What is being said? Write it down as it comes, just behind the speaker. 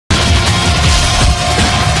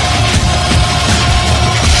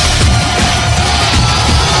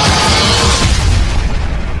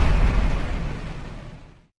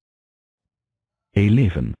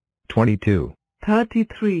11, 22,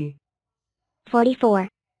 33, 44,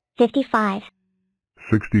 55,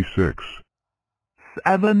 66,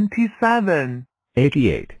 77,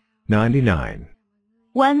 88, 99,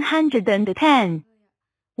 110,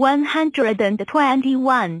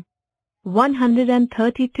 121,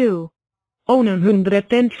 132,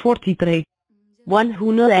 143,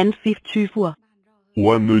 154,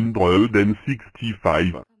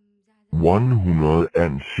 165,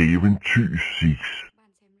 176,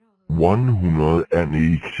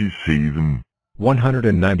 187,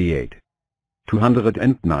 198,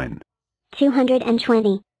 209,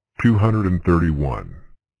 220, 231,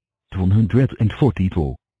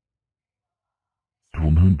 242,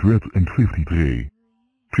 253,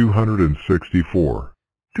 264,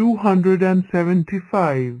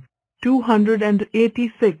 275,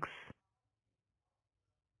 286,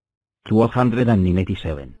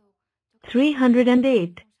 287,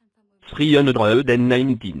 308,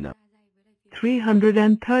 319,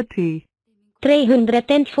 330,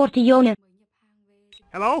 341.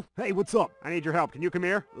 Hello? Hey, what's up? I need your help. Can you come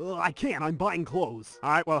here? I can't. I'm buying clothes.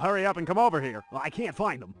 All right, well, hurry up and come over here. I can't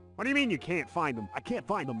find them. What do you mean you can't find them? I can't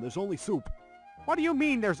find them. There's only soup. What do you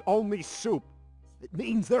mean there's only soup? It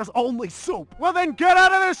means there's only soup. Well, then get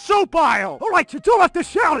out of the soup aisle! All right, you don't have to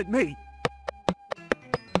shout at me!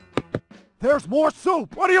 There's more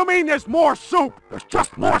soup! What do you mean there's more soup? There's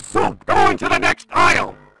just more soup! Going to the next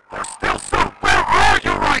aisle! There's still soup! Where are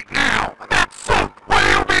you right now? That's soup! What do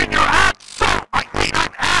you mean you're at soup? I mean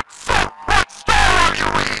I'm at soup! What store are you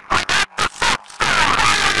in? I'm at the soup store!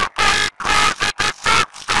 Why are you buying clothes at the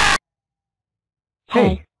soup store?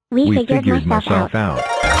 Hey, we figured myself out.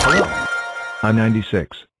 Hello. I'm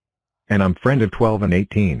 96. And I'm friend of 12 and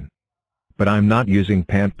 18. But I'm not using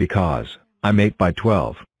pant because I'm 8 by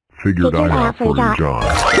 12. Figured I out for you, John.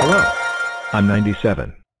 Hello. I'm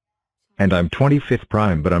 97. And I'm 25th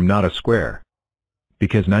prime, but I'm not a square.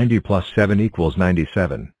 Because 90 plus 7 equals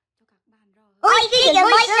 97. I figured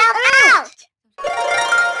myself out!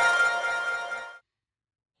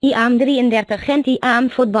 I am 33 and I am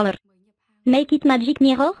footballer. Make it magic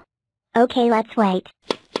mirror? Okay, let's wait.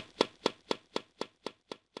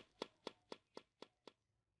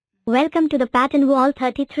 Welcome to the pattern wall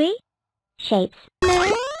 33. Shapes.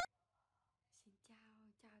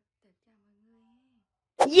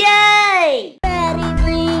 Yay!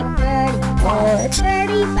 33, 34,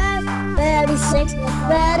 35, 36,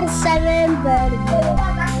 37,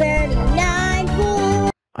 38,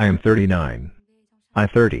 39, I am 39. I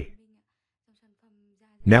 30.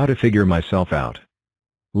 Now to figure myself out.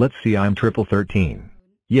 Let's see, I'm triple 13.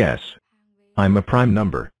 Yes. I'm a prime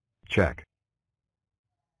number. Check.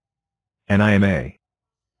 And I am a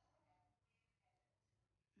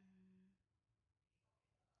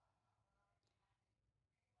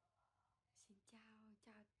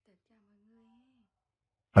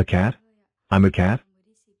cat? I'm a cat?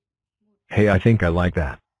 Hey, I think I like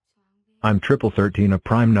that. I'm triple 13, a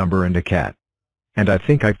prime number and a cat. And I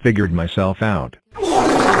think I figured myself out.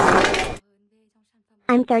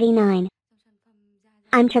 I'm 39.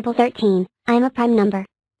 I'm triple 13. I'm a prime number.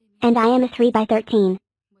 And I am a 3 by 13.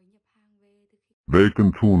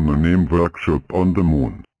 Welcome to the name workshop on the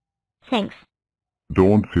moon. Thanks.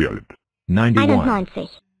 Don't fear it. 91. 91.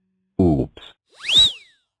 Oops.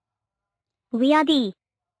 We are the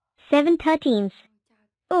 713s.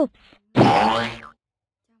 Oops.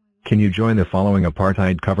 Can you join the following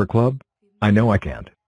apartheid cover club? I know I can't.